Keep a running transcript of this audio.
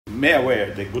May I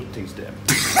wear the good things there?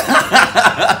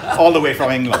 All the way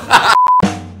from England.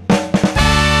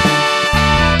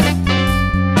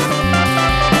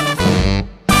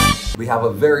 We have a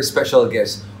very special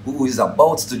guest who is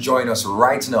about to join us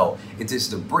right now. It is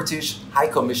the British High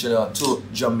Commissioner to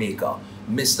Jamaica,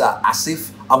 Mr.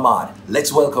 Asif Ahmad.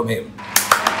 Let's welcome him.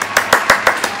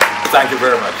 Thank you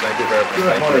very much. Thank you very much.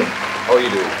 Good morning. How are you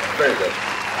doing? Very good.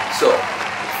 So,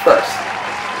 first,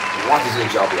 what is your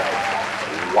job like?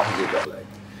 What is your job like?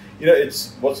 You know,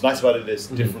 what's nice about it is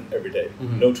different every day.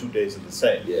 No 2 days are the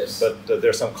same. Yes. But there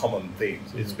are some common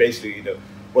themes. It's basically, you know,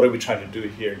 what are we trying to do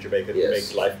here in Jamaica to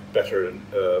make life better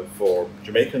for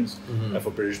Jamaicans and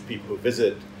for British people who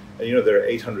visit? And you know, there are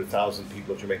 800,000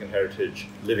 people of Jamaican heritage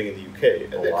living in the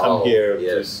UK, and they come here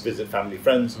to visit family,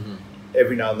 friends.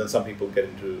 Every now and then, some people get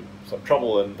into some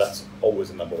trouble, and that's always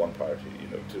the #1 priority. You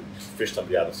know, to fish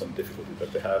somebody out of some difficulty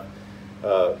that they have.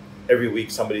 Every week,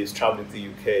 somebody is traveling to the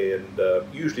UK, and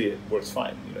usually it works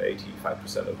fine. You know,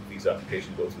 85% of visa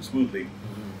application goes through smoothly.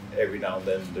 Every now and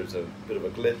then, there's a bit of a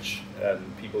glitch, and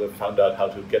people have found out how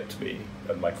to get to me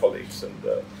and my colleagues. And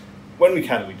when we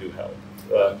can, we do help.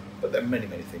 But there are many,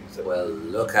 many things. Well,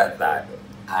 look at that.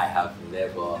 I have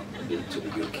never been to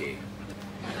the UK.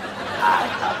 I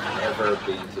have never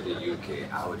been to the UK.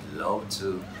 I would love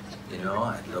to, you know,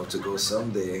 I'd love to go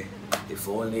someday. If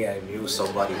only I knew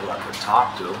somebody who I could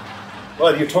talk to.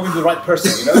 Well, you're talking to the right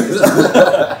person, you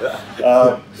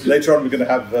know. Later on, we're going to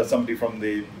have somebody from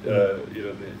the, you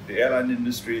know, the airline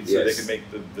industry, so they can make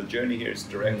the journey here. It's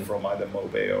direct from either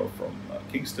Mobay or from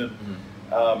Kingston.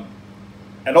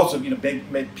 And also, you know,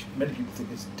 many people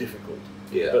think it's difficult.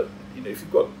 Yeah. But you know, if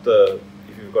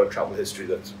you've got a travel history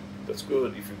that's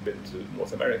good, if you've been to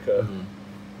North America,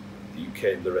 the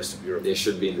UK, and the rest of Europe, they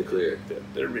should be in the clear.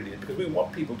 They're really, because we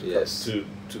want people to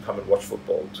come and watch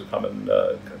football, to come and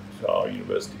to our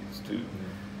universities, to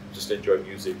just enjoy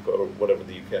music or whatever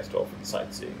the UK has to offer, the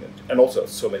sightseeing, and also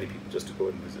so many people just to go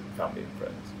and visit family and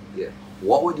friends. Yeah.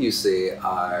 What would you say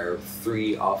are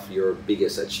 3 of your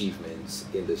biggest achievements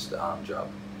in this job?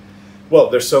 Well,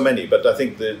 there's so many, but I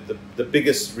think the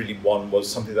biggest really one was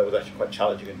something that was actually quite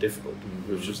challenging and difficult,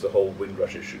 which was the whole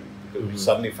Windrush issue. Because we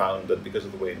suddenly found that because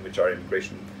of the way in which our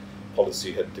immigration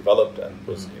policy had developed and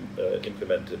was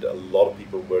implemented, a lot of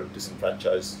people were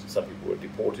disenfranchised, some people were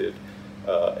deported,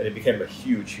 and it became a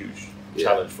huge, huge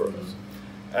challenge for us.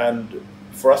 And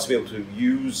for us to be able to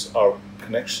use our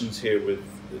connections here with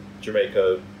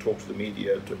Jamaica, talk to the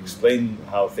media, to explain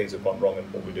how things have gone wrong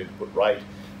and what we're doing to put right,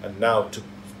 and now to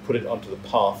put it onto the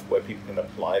path where people can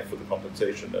apply for the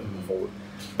compensation and move forward.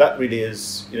 That really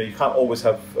is, you know, you can't always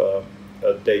have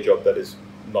a day job that is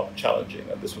not challenging,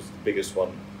 and this was the biggest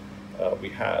one we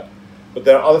had. But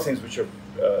there are other things which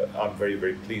I'm very,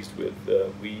 very pleased with.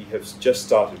 We have just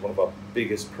started one of our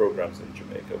biggest programs in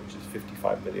Jamaica, which is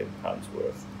 £55 million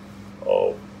worth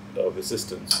of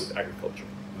assistance with agriculture.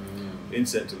 In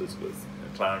St. Elizabeth,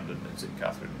 Clarendon, and St.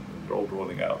 Catherine, they're all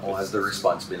rolling out. What has the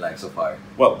response been like so far?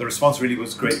 Well, the response really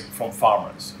was great from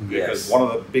farmers, because one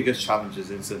of the biggest challenges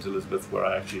in St. Elizabeth, where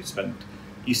I actually spent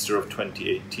Easter of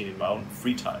 2018 in my own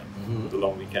free time, the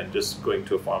long weekend, just going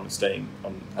to a farm and staying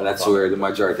on. And that's where the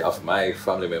majority of my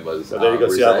family members. So there you go.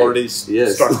 See, I've already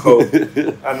struck home.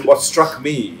 And what struck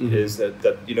me is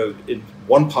that you know, in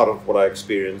one part of what I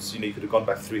experienced, you know, you could have gone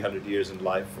back 300 years in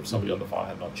life, for somebody on the farm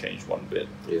had not changed one bit.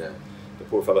 Yeah. The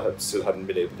poor fellow still hadn't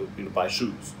been able to, you know, buy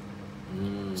shoes.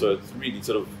 So it's really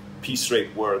sort of piece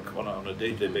rate work on a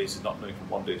day-to-day basis, not knowing from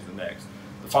one day to the next.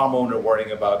 The farm owner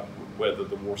worrying about whether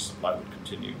the war supply would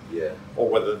continue, or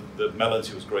whether the melons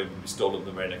he was growing would be stolen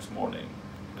the very next morning,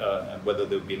 and whether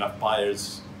there would be enough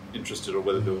buyers interested, or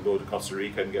whether they would go to Costa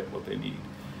Rica and get what they need.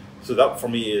 So that, for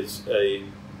me, is a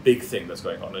big thing that's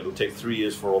going on. It'll take 3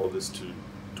 years for all of this to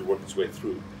work its way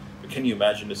through. But can you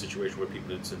imagine a situation where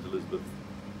people in St. Elizabeth,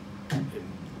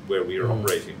 where we are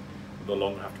operating, no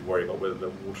longer have to worry about whether the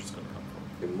water is going to come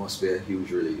from? It must be a huge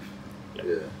relief.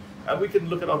 Yeah. And we can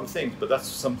look at other things, but that's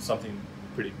something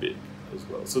pretty big as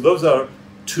well. So those are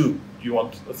 2. Do you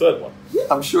want a third one? Yeah,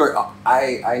 I'm sure.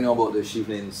 I know about the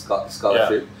Shiflin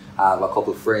Scholarship. I have a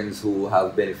couple of friends who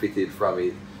have benefited from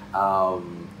it.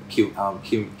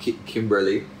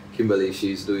 Kimberly,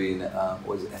 she's doing, I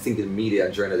think in media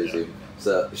and journalism.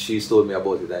 So she's told me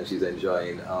about it, and she's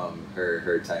enjoying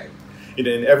her time.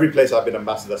 In every place I've been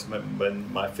ambassador, that's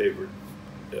been my favorite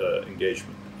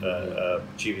engagement.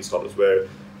 Achieving scholars, where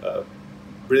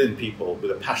brilliant people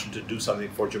with a passion to do something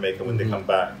for Jamaica when they come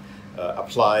back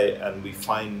apply, and we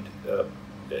find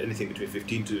anything between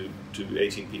 15 to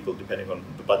 18 people, depending on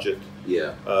the budget,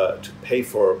 to pay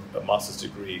for a master's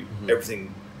degree,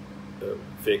 everything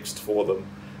fixed for them.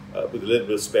 with a little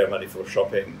bit of spare money for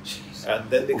shopping. Jeez. And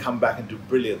then they come back and do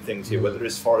brilliant things here, whether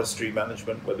it's forestry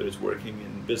management, whether it's working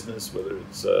in business, whether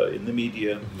it's in the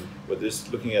media, whether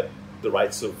it's looking at the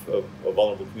rights of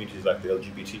vulnerable communities like the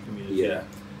LGBT community. Yeah.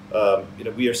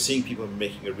 We are seeing people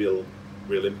making a real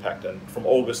impact. And from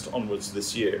August onwards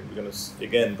this year, we're going to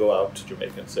again go out to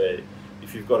Jamaica and say,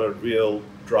 if you've got a real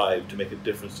drive to make a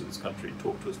difference to this country,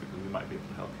 talk to us because we might be able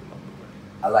to help you along the way.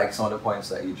 I like some of the points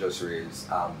that you just raised.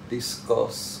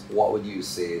 Discuss, what would you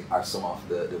say are some of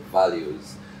the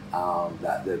values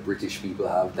that the British people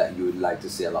have that you would like to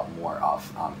see a lot more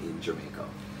of in Jamaica?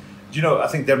 I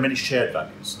think there are many shared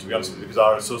values, to be honest with you, because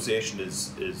our association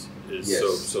is Yes.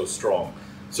 so strong.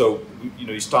 So,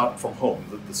 you start from home,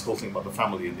 this whole thing about the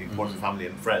family and the importance of family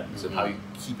and friends and how you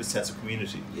keep a sense of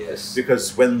community. Yes.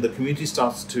 Because when the community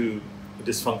starts to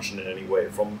dysfunction in any way,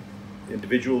 from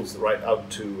individuals right out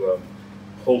to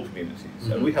whole communities,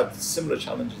 and we have similar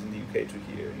challenges in the UK to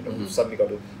here. We've suddenly got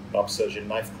an upsurge in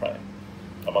knife crime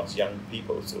amongst young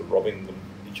people, so robbing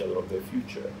each other of their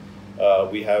future.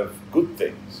 We have good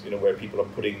things, where people are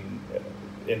putting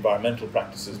environmental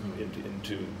practices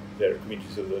into their community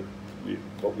so that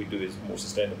what we do is more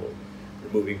sustainable,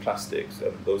 removing plastics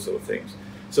and those sort of things.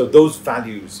 So those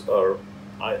values are,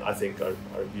 I think, are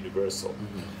universal.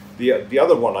 The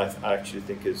other one I actually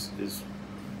think is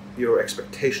your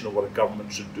expectation of what a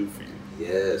government should do for you.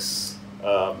 Yes.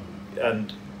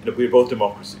 And we're both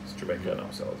democracies, Jamaica and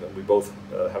ourselves, and we both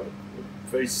have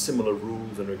very similar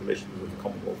rules and regulations with the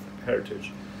Commonwealth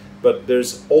heritage. But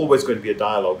there's always going to be a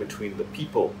dialogue between the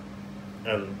people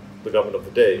and the government of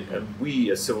the day, and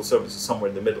we as civil servants are somewhere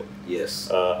in the middle.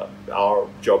 Yes. Our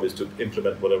job is to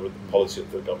implement whatever the policy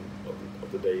of the government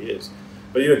of the day is.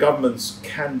 But governments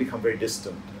can become very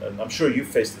distant, and I'm sure you've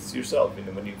faced this yourself.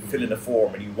 When you fill in a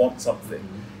form and you want something,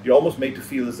 you're almost made to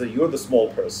feel as though you're the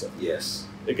small person. Yes.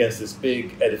 Against this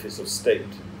big edifice of state.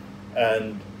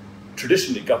 And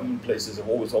traditionally, government places have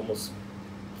always almost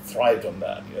thrived on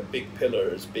that. Big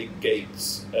pillars, big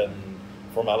gates, and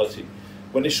formality.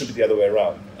 When it should be the other way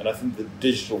around. And I think the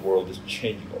digital world is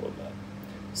changing all of that.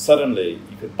 Suddenly,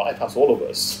 you could bypass all of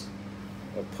us,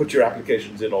 put your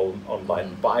applications in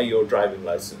online, buy your driving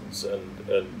license,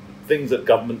 and things that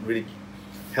government really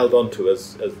held on to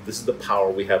as this is the power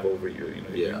we have over you.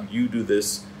 You do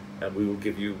this, and we will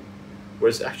give you.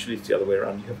 Whereas actually, it's the other way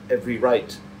around. You have every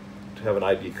right to have an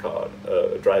ID card,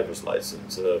 a driver's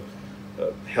license,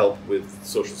 help with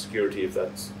social security if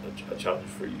that's a challenge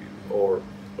for you, or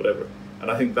whatever. And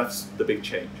I think that's the big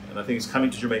change. And I think it's coming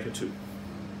to Jamaica too,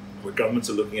 where governments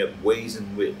are looking at ways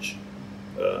in which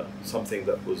something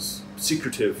that was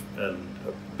secretive and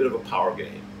a bit of a power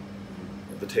game,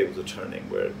 the tables are turning,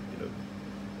 where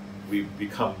we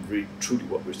become really truly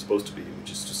what we're supposed to be,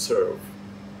 which is to serve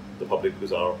the public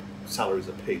because our salaries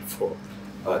are paid for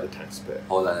by the taxpayer.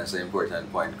 Hold on, that's an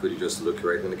important point. Could you just look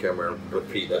right in the camera and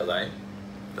repeat that line?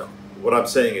 No. What I'm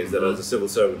saying is that as a civil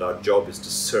servant, our job is to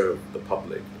serve the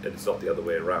public, and it's not the other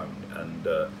way around. And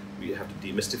we have to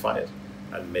demystify it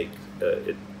and make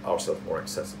it ourselves more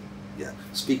accessible. Yeah.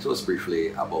 Speak to us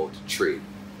briefly about trade.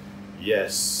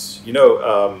 Yes.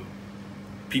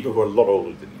 People who are a lot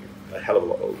older than you, a hell of a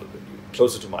lot older than you,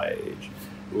 closer to my age,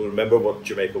 will remember what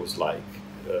Jamaica was like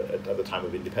at the time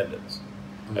of independence.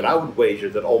 And I would wager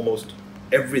that almost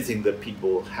everything that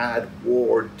people had,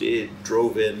 wore, did,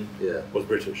 drove in was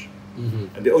British.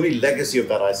 And the only legacy of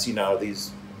that I see now are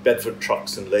these Bedford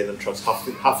trucks and Leyland trucks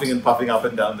huffing and puffing up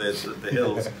and down the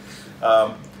hills.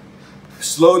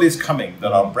 Slowly it's coming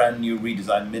that our brand new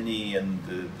redesigned Mini and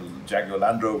the Jaguar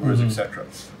Land Rovers, etc.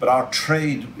 But our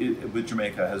trade with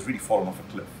Jamaica has really fallen off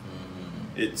a cliff.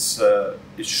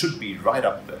 It should be right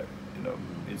up there,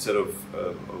 instead of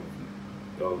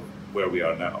where we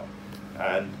are now.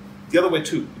 And the other way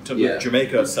too, in terms of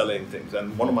Jamaica selling things.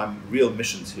 And one of my real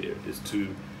missions here is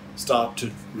to start to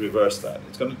reverse that.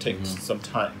 It's going to take some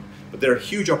time. But there are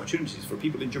huge opportunities for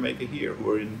people in Jamaica here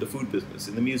who are in the food business,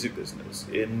 in the music business,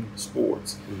 in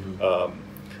sports,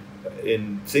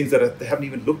 in things that they haven't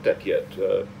even looked at yet.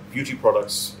 Beauty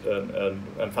products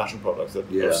and fashion products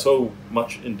that are so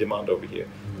much in demand over here.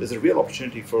 There's a real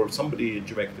opportunity for somebody in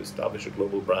Jamaica to establish a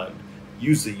global brand,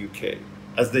 use the UK,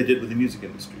 as they did with the music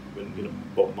industry. When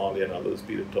Bob Marley and others,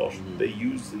 Peter Tosh, they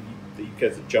used the UK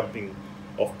as a jumping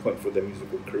off point for their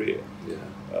musical career.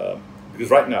 Because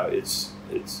right now it's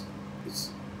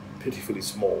pitifully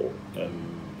small,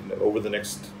 and over the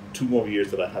next 2 more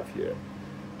years that I have here,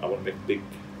 I want to make a big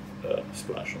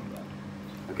splash on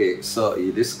that. Okay, so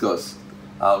you discussed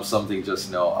something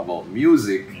just now about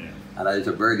music, and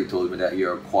Little Birdie told me that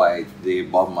you're quite the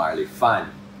Bob Marley fan.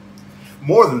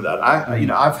 More than that,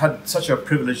 I've had such a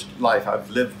privileged life. I've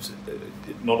lived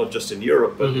not just in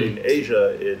Europe, but in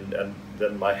Asia. And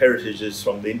then my heritage is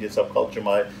from the Indian subculture.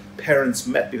 My parents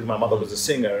met because my mother was a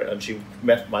singer, and she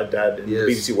met my dad in the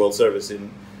BBC World Service in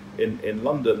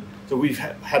London. So we've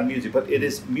had music, but it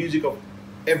is music of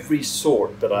every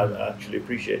sort that I actually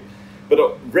appreciate. But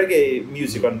reggae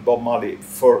music on Bob Marley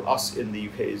for us in the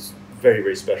UK is very,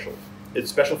 very special. It's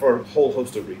special for a whole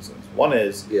host of reasons. One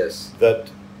is that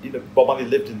Bob Marley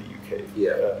lived in the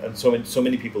UK, and so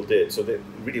many people did. So it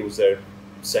really was their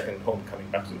second home, coming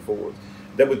back and forwards.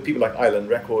 Then with people like Island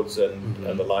Records and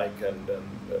the like, and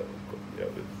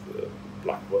with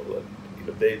Blackwell,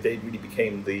 and they really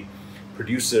became the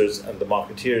producers and the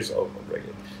marketeers of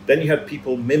reggae. Then you had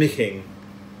people mimicking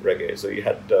reggae. So you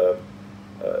had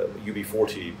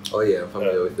UB40. Oh yeah, I'm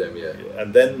familiar with them. Yeah.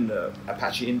 And then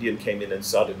Apache Indian came in and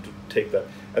started to take that.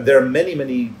 And there are many,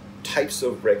 many types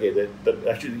of reggae that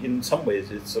actually, in some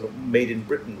ways, it's sort of made in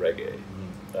Britain reggae.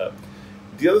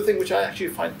 The other thing which I actually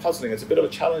find puzzling, it's a bit of a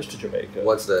challenge to Jamaica.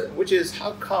 What's that? Which is,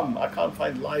 how come I can't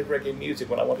find live reggae music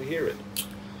when I want to hear it?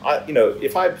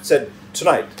 If I said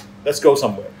tonight, let's go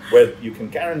somewhere where you can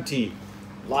guarantee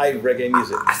live reggae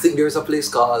music. I think there's a place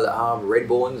called Red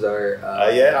Bones, or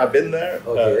yeah, I've been there.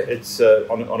 Okay. It's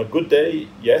on a good day,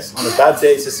 yes. On a bad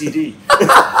day, it's a CD.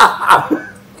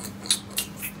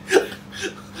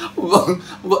 well,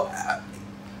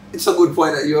 it's a good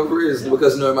point that you have raised,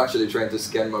 because now I'm actually trying to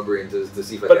scan my brain to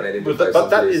see if I can identify some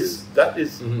places. That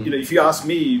is if you ask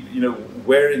me,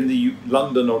 where in the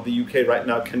London or the UK right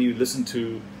now can you listen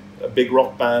to a big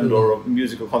rock band or a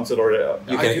musical concert, or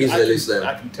you can easily listen.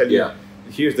 I can tell you.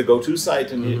 Here's the go-to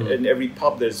site, and in every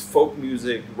pub there's folk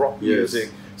music, rock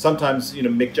music. Sometimes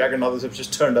Mick Jagger and others have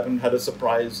just turned up and had a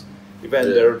surprise event.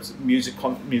 There's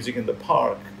music in the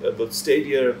park. The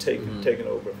stadia have taken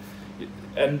over,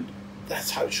 and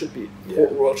that's how it should be.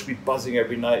 Port Royal should be buzzing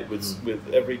every night with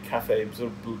every cafe,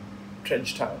 sort of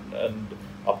Trench Town and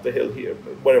up the hill here,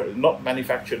 whatever. Not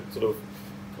manufactured sort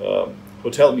of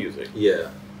hotel music. Yeah.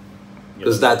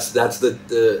 Because that's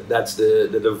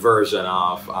the version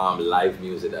of live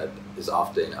music that is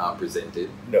often presented.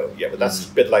 No, but that's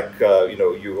a bit like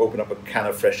you open up a can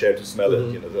of fresh air to smell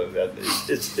it.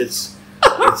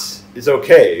 It's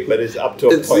okay, but it's up to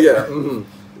a point.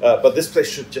 But this place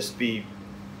should just be,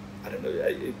 I don't know.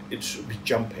 It should be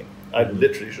jumping. I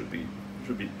literally should be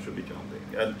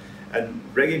jumping. And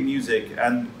reggae music,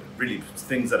 and really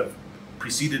things that have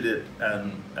preceded it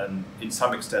and in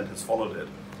some extent has followed it,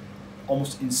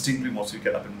 almost instinctively wants to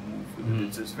get up and move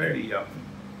with it. It's very,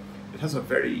 it has a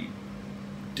very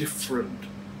different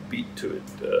beat to it.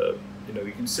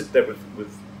 You can sit there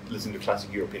with listening to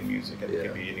classic European music, and it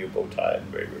can be in your bow tie and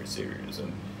very, very serious,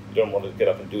 and you don't want to get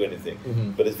up and do anything.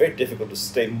 But it's very difficult to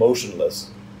stay motionless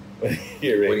when you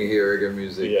hear reggae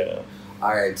music. Yeah.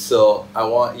 All right, so I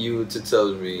want you to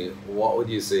tell me, what would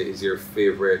you say is your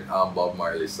favorite Bob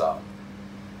Marley song?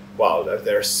 Wow,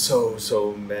 there are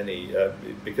so many,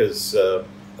 because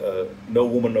No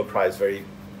Woman No Cry is very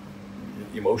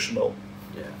emotional.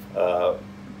 Yeah.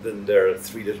 Then there are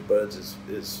Three Little Birds is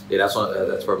that's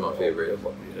probably my favorite.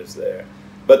 Is there,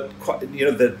 but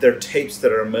there are tapes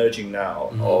that are emerging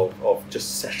now of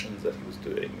just sessions that he was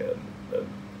doing,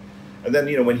 and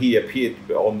then when he appeared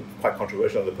on quite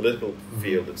controversial on the political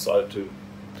field, and started to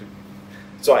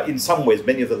so in some ways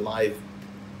many of the live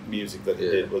music that he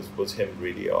did was him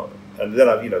really on. And then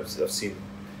I've seen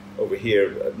over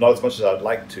here, not as much as I'd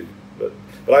like to, but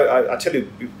I tell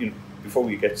you, before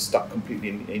we get stuck completely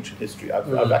in ancient history,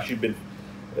 I've actually been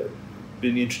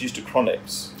introduced to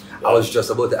Chronix. I was just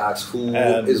about to ask who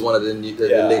is one of the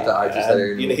later artists that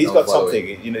are he's got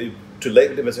following. Something. To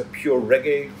label him as a pure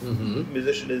reggae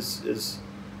musician is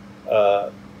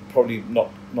probably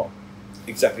not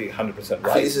exactly 100% right.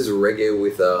 I think this is reggae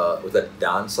with a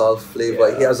dancehall flavor.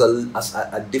 Yeah. He has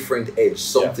a different edge,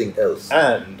 something else.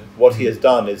 And what he has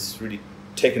done is really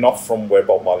taken off from where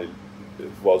Bob Marley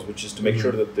was, which is to make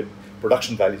sure that the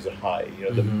production values are high.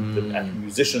 The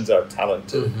musicians are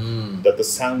talented, that the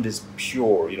sound is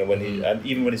pure. And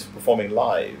even when he's performing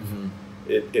live,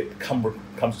 it comes.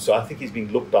 So I think he's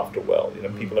being looked after well.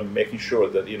 People are making sure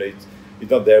that he's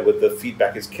not there with the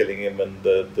feedback is killing him, and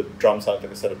the drum sounds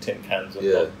like a set of tin cans.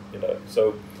 And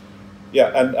so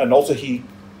and also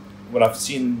when I've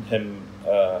seen him,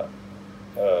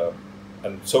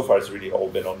 and so far it's really all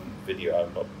been on video.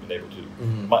 I've not been able to.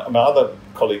 My other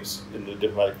colleagues in the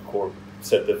diplomatic corps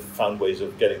said they've found ways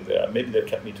of getting there. Maybe they've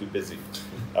kept me too busy.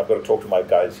 I've got to talk to my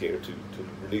guys here to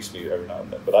release me every now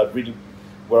and then. But I really,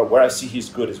 where I see he's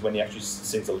good is when he actually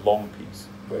sings a long piece,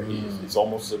 where it's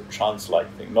almost a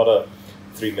trance-like thing, not a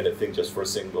 3-minute thing just for a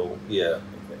single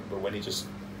thing, but when he just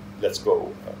lets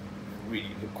go. really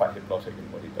quite hypnotic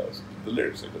in what he does. The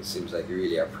lyrics are good. Seems like you're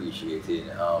really appreciating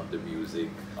the music.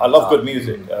 I love good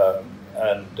music,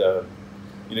 and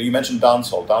you know, you mentioned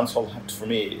dancehall. Dancehall, for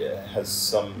me, has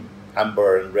some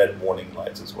amber and red warning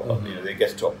lights as well. You know, they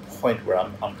get to a point where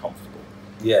I'm uncomfortable.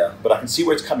 Yeah, but I can see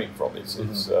where it's coming from.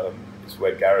 It's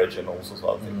where garage and all sorts of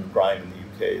other things, grime in the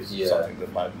UK is something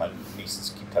that my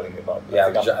nieces keep telling me about. Yeah,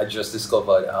 I just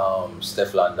discovered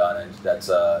Steph London, and that's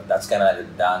kind of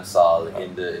the dancehall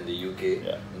in the UK.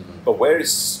 Yeah, but where it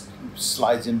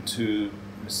slides into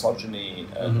misogyny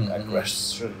and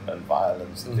aggression and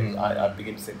violence and things, I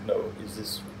begin to think, no, is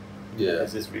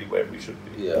this really where we should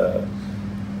be? Yeah.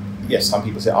 Yes, some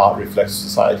people say art reflects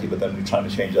society, but then we're trying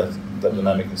to change the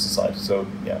dynamic in society. So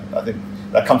yeah, I think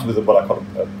that comes with what I call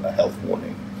a health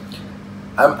warning.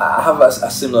 I have a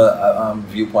similar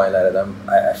viewpoint like that.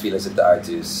 I feel as if the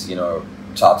artist, you know,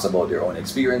 talks about their own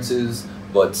experiences,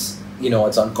 but you know,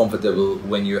 it's uncomfortable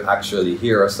when you actually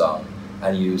hear a song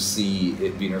and you see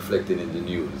it being reflected in the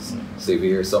news. So if you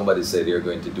hear somebody say they're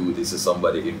going to do this to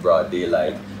somebody in broad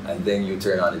daylight, and then you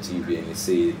turn on the TV and you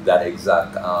see that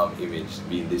exact image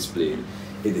being displayed,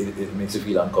 it makes you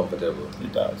feel uncomfortable.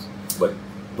 It does.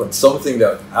 But something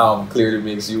that clearly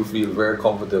makes you feel very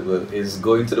comfortable is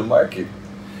going to the market.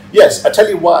 Yes, I tell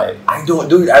you why. I don't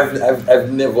do it.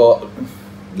 I've never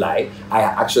lie. I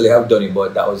actually have done it,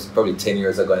 but that was probably 10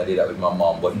 years ago and I did that with my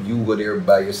mom. But you go there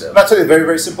by yourself. I'll tell you a very,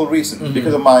 very simple reason.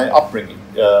 Because of my upbringing.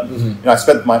 You know, I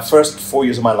spent my first 4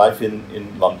 years of my life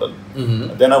in London.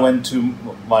 And then I went to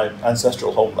my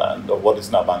ancestral homeland of what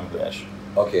is now Bangladesh.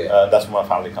 Okay. That's where my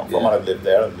family come from. And I've lived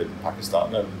there. I've lived in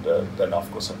Pakistan. And then, of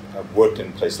course, I've worked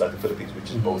in places like the Philippines,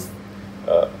 which is both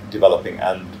developing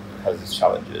and has its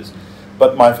challenges.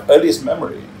 But my earliest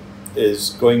memory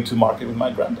is going to market with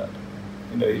my granddad.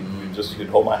 You know, he'd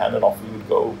hold my hand and off we would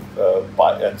go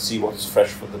buy and see what's fresh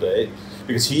for the day.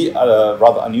 Because he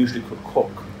rather unusually could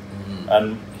cook.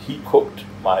 And he cooked,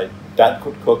 my dad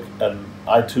could cook, and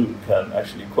I too can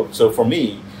actually cook. So for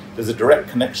me, there's a direct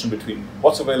connection between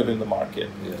what's available in the market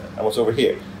and what's over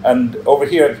here. And over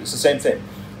here, it's the same thing.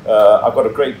 I've got a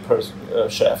great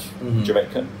chef,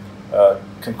 Jamaican,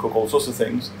 can cook all sorts of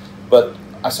things. But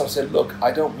I sort of said, look,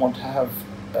 I don't want to have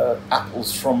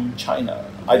apples from China.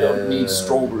 I don't need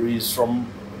strawberries from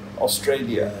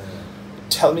Australia.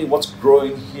 Tell me what's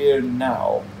growing here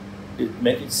now.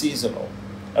 Make it seasonal.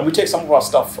 And we take some of our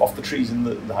stuff off the trees in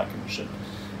the High Commission.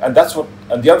 And that's what.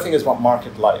 And the other thing is about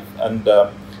market life. And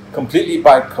completely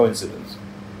by coincidence,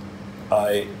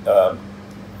 I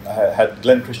had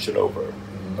Glenn Christian over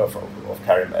of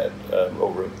Carimed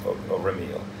over a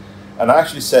meal. And I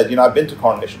actually said, you know, I've been to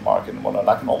Coronation Market and whatnot, and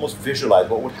I can almost visualize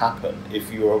what would happen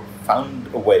if you found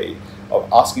a way of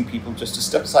asking people just to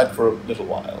step aside for a little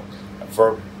while, and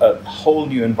for a whole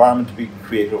new environment to be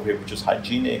created over here, which is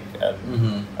hygienic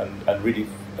and really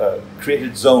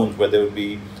created zones where there would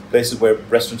be places where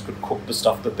restaurants could cook the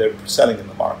stuff that they're selling in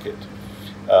the market.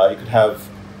 You could have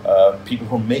people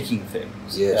who are making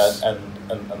things and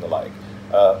the like.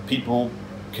 People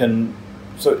can.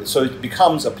 So it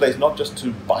becomes a place not just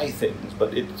to buy things,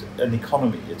 but it's an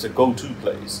economy. It's a go-to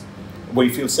place where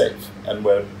you feel safe and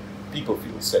where people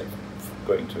feel safe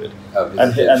going to it.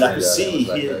 And I could see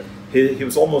he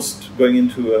was almost going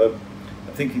into a.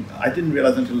 I think I didn't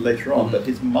realize until later on that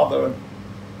his mother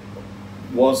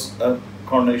was a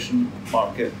Coronation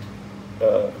Market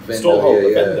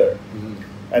vendor.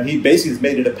 And he basically has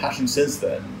made it a passion since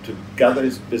then to gather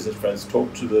his business friends,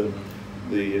 talk to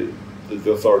the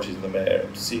authorities and the mayor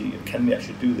to see, can we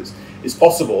actually do this? It's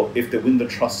possible if they win the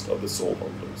trust of the stall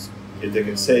holders. If they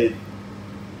can say,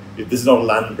 if this is not a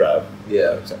land grab.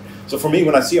 So for me,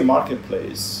 when I see a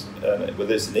marketplace,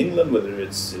 whether it's in England, whether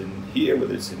it's in here,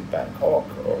 whether it's in Bangkok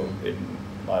or in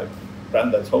my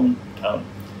granddad's hometown,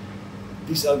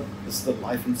 this is the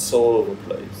life and soul of a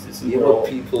place. This is what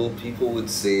people would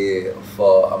say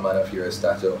for a man of your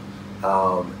stature.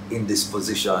 In this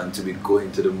position to be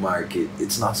going to the market,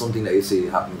 it's not something that you say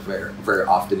happens very, very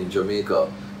often in Jamaica.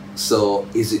 So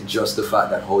is it just the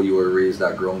fact that how you were raised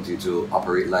that grounds you to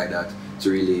operate like that, to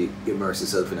really immerse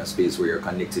yourself in a space where you're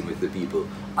connecting with the people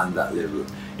on that level?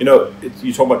 You know,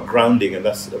 you talk about grounding, and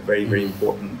that's very, very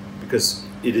important, because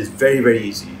it is very, very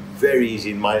easy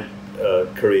in my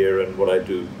career and what I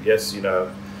do. Yes, you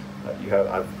know,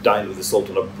 I've dined with the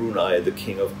Sultan of Brunei, the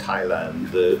King of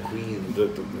Thailand, the Queen,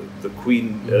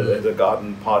 the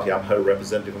garden party. I'm her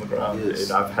representative on the ground.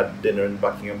 And I've had dinner in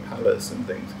Buckingham Palace and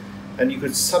things. And you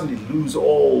could suddenly lose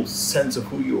all sense of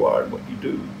who you are and what you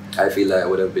do. I feel like I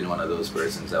would have been one of those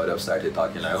persons. I would have started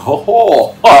talking like, I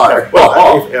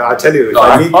tell you,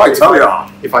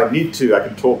 if I need to, I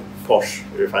can talk posh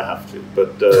if I have to,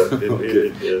 but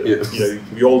Yes. you know,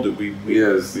 we all do. We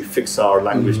fix our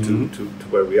language to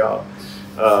where we are.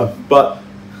 But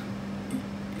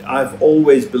I've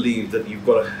always believed that you've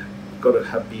got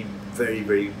to be very,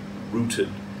 very rooted,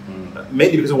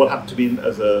 mainly because of what happened to me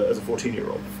as a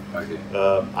 14-year-old. Okay.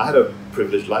 I had a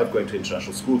privileged life going to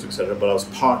international schools, etc. But I was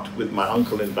parked with my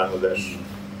uncle in Bangladesh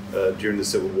during the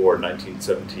Civil War in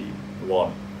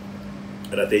 1971,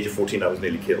 and at the age of 14, I was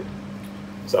nearly killed.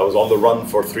 So I was on the run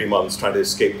for 3 months trying to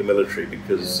escape the military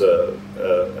because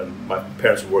and my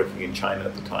parents were working in China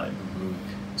at the time.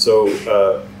 So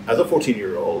as a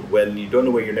 14-year-old, when you don't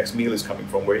know where your next meal is coming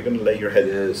from, where you're going to lay your head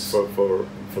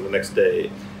for the next day,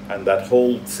 and that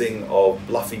whole thing of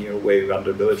bluffing your way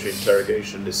under military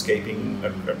interrogation, escaping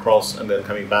across and then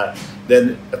coming back,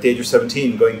 then at the age of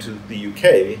 17 going to the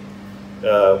UK,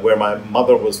 where my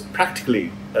mother was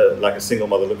practically like a single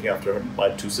mother looking after my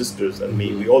 2 sisters and me.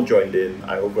 We all joined in.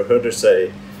 I overheard her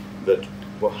say that,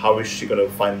 well, how is she going to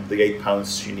find the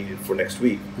 £8 she needed for next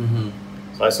week?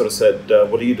 So I sort of said,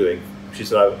 what are you doing? She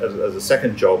said, as a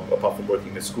second job, apart from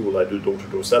working at school, I do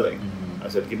door-to-door selling. I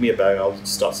said, give me a bag, I'll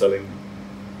start selling.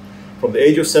 From the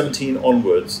age of 17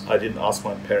 onwards, I didn't ask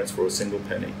my parents for a single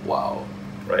penny. Wow.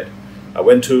 Right. I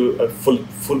went to a full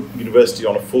university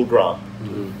on a full grant.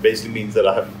 Basically means that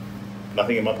I have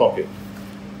nothing in my pocket.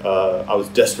 I was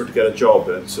desperate to get a job,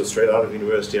 and so straight out of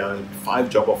university, I had 5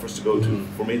 job offers to go to.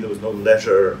 For me, there was no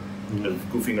leisure and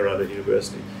goofing around at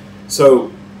university.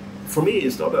 So, for me,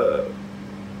 it's not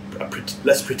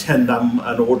let's pretend I'm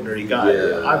an ordinary guy.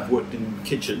 I've worked in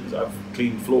kitchens, I've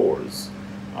cleaned floors,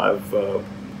 I've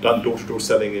done door-to-door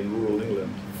selling in rural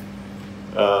England.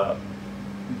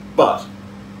 But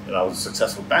I was a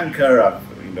successful banker. I've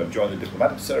joined the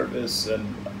diplomatic service, and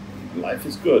life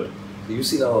is good. You've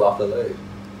seen a lot of life,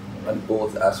 on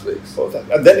both aspects.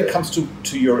 And then it comes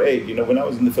to your aid. When I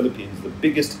was in the Philippines, the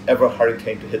biggest ever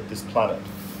hurricane to hit this planet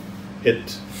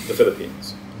hit the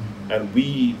Philippines. And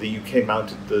we, the UK,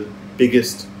 mounted the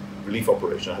biggest relief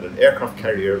operation. I had an aircraft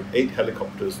carrier, 8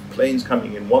 helicopters, planes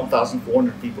coming in,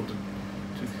 1,400 people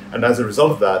and as a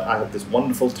result of that, I have this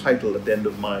wonderful title at the end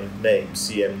of my name,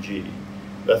 CMG.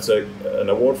 That's an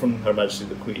award from Her Majesty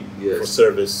the Queen for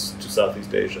service to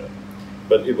Southeast Asia.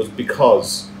 But it was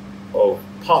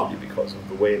partly because of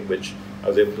the way in which I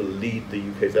was able to lead the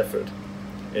UK's effort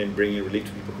in bringing relief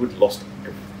to people who had lost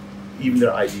even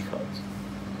their ID cards.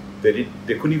 They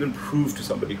couldn't even prove to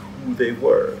somebody who they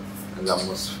were. And that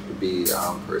must be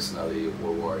personally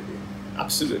rewarding.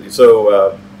 Absolutely.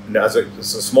 So as a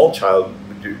small child,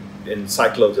 in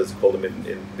cyclones, as they call them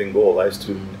in Bengal, I used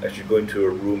to actually go into a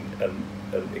room and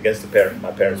against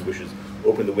my parents' wishes,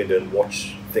 open the window and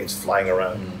watch things flying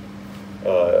around.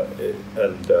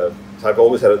 So I've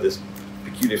always had this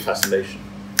peculiar fascination.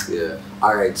 Yeah.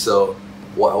 All right. So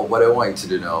what I want you to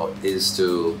do now is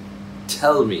to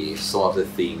tell me some of the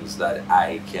things that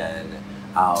I can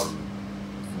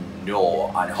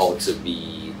know on how to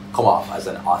come off as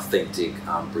an authentic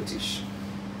British.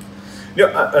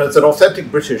 As an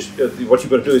authentic British, what you've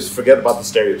got to do is forget about the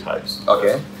stereotypes.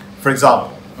 Okay. For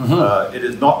example, it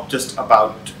is not just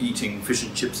about eating fish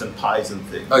and chips and pies and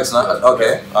things. Oh, it's not?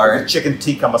 Okay. All right. Chicken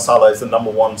tikka masala is the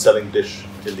 #1 selling dish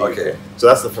in the UK. So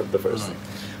that's the first thing.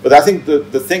 But I think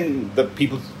the thing that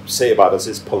people say about us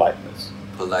is politeness.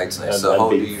 Politeness. So how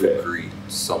do you greet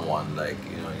someone in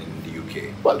the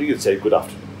UK? Well, you could say good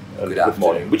afternoon. Good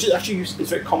morning, which is actually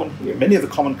it's very common here. Many of the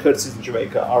common courtesies in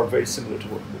Jamaica are very similar to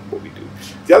what we do.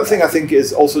 The other thing I think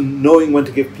is also knowing when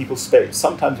to give people space.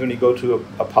 Sometimes when you go to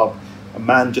a pub, a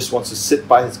man just wants to sit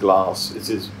by his glass. It's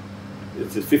his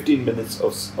 15 minutes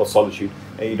of solitude,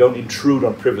 and you don't intrude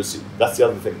on privacy. That's the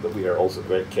other thing that we are also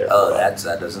very careful about.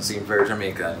 That doesn't seem very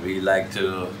Jamaican. We like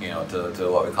to to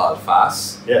what we call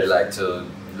fast. Yes. We like to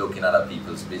look in other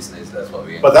people's business. That's what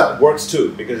we. But that works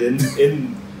too, because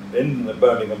in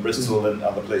Birmingham, Bristol, and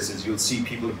other places, you'll see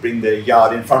people bring their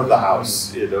yard in front of the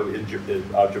house. In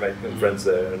our Jamaican friends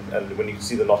there, and when you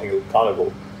see the Notting Hill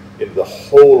Carnival, the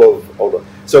whole of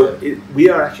so we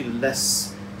are actually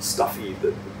less stuffy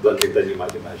than you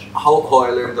might imagine. How I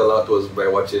learned a lot was by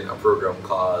watching a program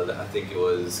called, I think it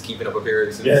was Keeping Up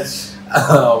Appearances. Yes.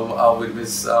 With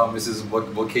Mrs.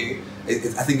 Bouquet.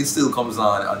 I think it still comes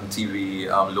on TV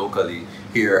locally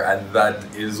here, and that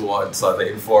is what sort of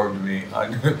informed me.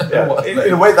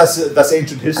 In a way, that's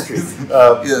ancient history.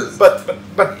 Yes.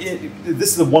 But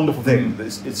this is a wonderful thing.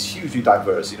 It's hugely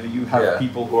diverse. You have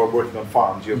people who are working on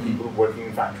farms. You have people working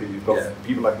in factories. You've got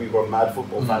people like me who are mad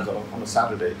football fans on a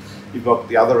Saturday. You've got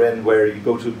the other end where you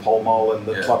go to Pall Mall and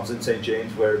the clubs in St.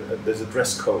 James where there's a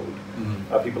dress code.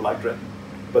 People like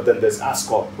but then there's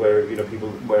Ascot, where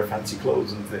people wear fancy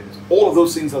clothes and things. All of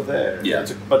those things are there. Yeah.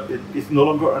 But it's no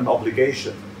longer an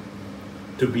obligation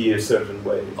to be a certain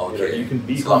way. Okay. You can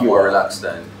be it's who a lot you more are. relaxed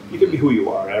then. You can be who you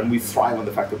are, and we thrive on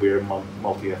the fact that we're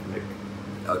multi-ethnic.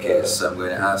 Okay, so I'm going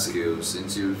to ask you,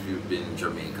 since you've been in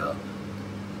Jamaica,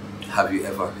 have you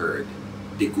ever heard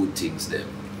the good things then?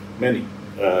 Many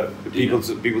people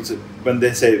say when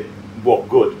they say walk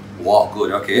good. Walk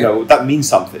good, okay. That means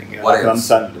something. What I can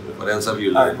else? understand. What else have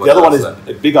you learned? The other one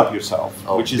is big up yourself.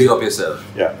 Oh, which is big up yourself.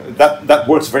 Yeah, that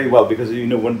works very well because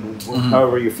when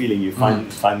however you're feeling, you find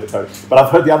the courage. But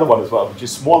I've heard the other one as well, which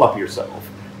is small up yourself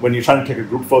when you're trying to take a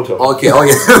group photo. Okay,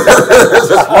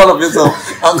 Just small up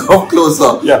yourself and come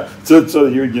closer. Yeah, so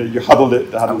you huddled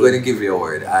it. I'm going to give you a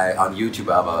word. On YouTube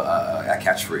I have a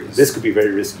catchphrase. This could be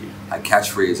very risky. A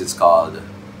catchphrase. It's called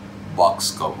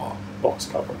box cover. Box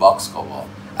cover. Box cover.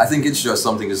 I think it's just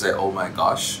something to say, oh my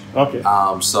gosh. Okay.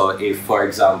 So if, for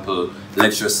example,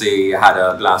 let's just say you had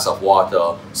a glass of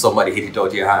water, somebody hit it out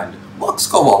of your hand, box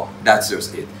cover, that's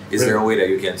just it. Is there a way that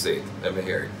you can say it? Let me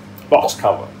hear it. Box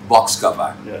cover. Box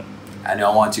cover. Yeah. And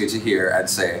I want you to hear and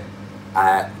say,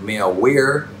 may I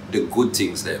wear the good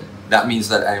things then? That means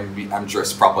that I'm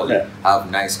dressed properly, have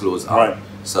nice clothes on. Right.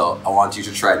 So I want you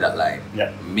to try that line.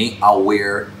 Yeah. May I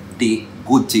wear the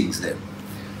good things then?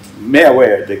 May I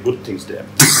wear the good things there?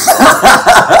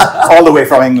 All the way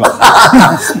from England.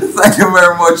 Thank you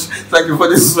very much. Thank you for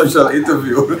this special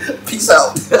interview. Peace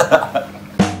out.